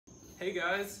Hey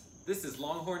guys, this is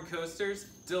Longhorn Coasters,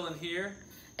 Dylan here.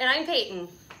 And I'm Peyton.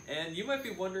 And you might be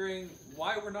wondering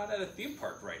why we're not at a theme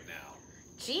park right now.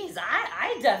 Geez,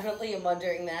 I definitely am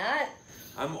wondering that.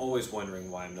 I'm always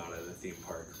wondering why I'm not at a theme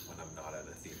park when I'm not at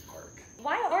a theme park.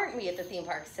 Why aren't we at the theme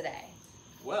parks today?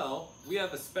 Well, we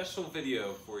have a special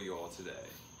video for you all today.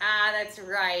 Ah, that's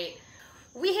right.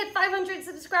 We hit 500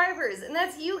 subscribers, and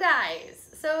that's you guys.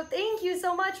 So thank you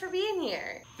so much for being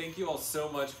here. Thank you all so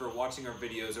much for watching our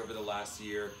videos over the last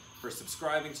year, for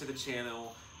subscribing to the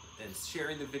channel, and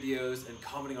sharing the videos and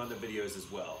commenting on the videos as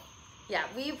well. Yeah,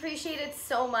 we appreciate it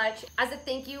so much. As a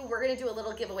thank you, we're gonna do a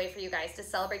little giveaway for you guys to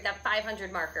celebrate that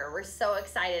 500 marker. We're so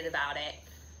excited about it.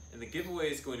 And the giveaway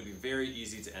is going to be very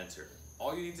easy to enter.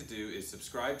 All you need to do is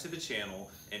subscribe to the channel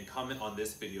and comment on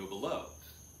this video below.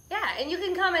 Yeah, and you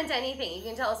can comment anything. You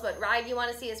can tell us what ride you want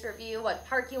to see us review, what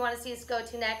park you want to see us go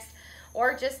to next,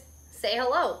 or just say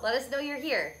hello. Let us know you're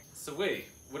here. So wait,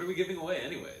 what are we giving away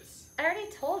anyways? I already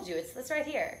told you, it's this right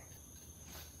here.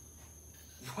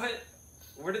 What?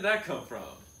 Where did that come from?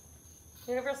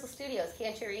 Universal Studios,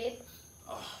 can't you read?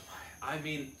 Oh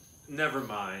my, never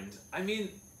mind.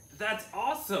 That's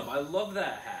awesome. I love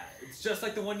that hat. It's just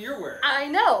like the one you're wearing. I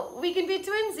know, we can be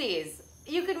twinsies.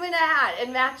 You could win a hat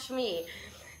and match me.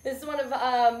 This is one of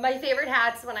my favorite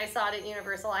hats. When I saw it at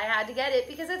Universal, I had to get it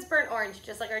because it's burnt orange,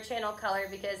 just like our channel color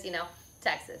because, you know,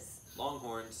 Texas.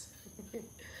 Longhorns.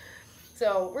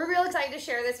 So we're real excited to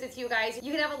share this with you guys.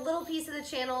 You can have a little piece of the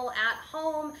channel at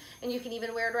home, and you can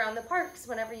even wear it around the parks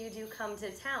whenever you do come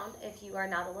to town if you are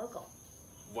not a local.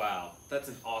 Wow, that's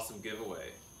an awesome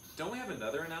giveaway. Don't we have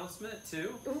another announcement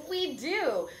too? We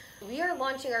do. We are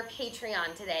launching our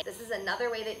Patreon today. This is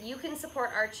another way that you can support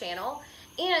our channel,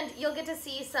 and you'll get to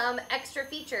see some extra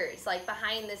features like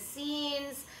behind the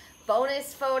scenes,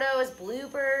 bonus photos,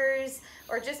 bloopers,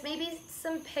 or just maybe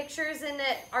some pictures and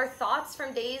our thoughts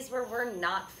from days where we're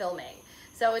not filming.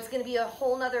 So it's gonna be a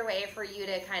whole nother way for you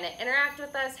to kind of interact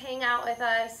with us, hang out with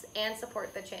us, and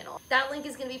support the channel. That link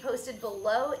is gonna be posted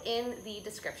below in the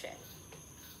description.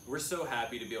 We're so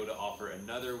happy to be able to offer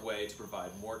another way to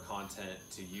provide more content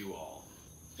to you all.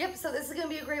 Yep, so this is gonna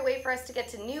be a great way for us to get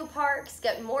to new parks,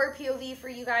 get more POV for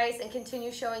you guys, and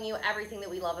continue showing you everything that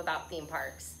we love about theme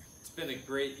parks. It's been a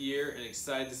great year and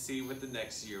excited to see what the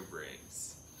next year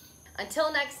brings.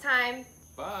 Until next time,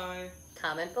 bye.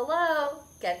 Comment below,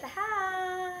 get the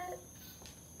hat.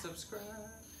 Subscribe.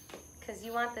 Because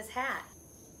you want this hat.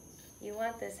 You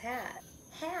want this hat.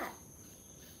 Hat.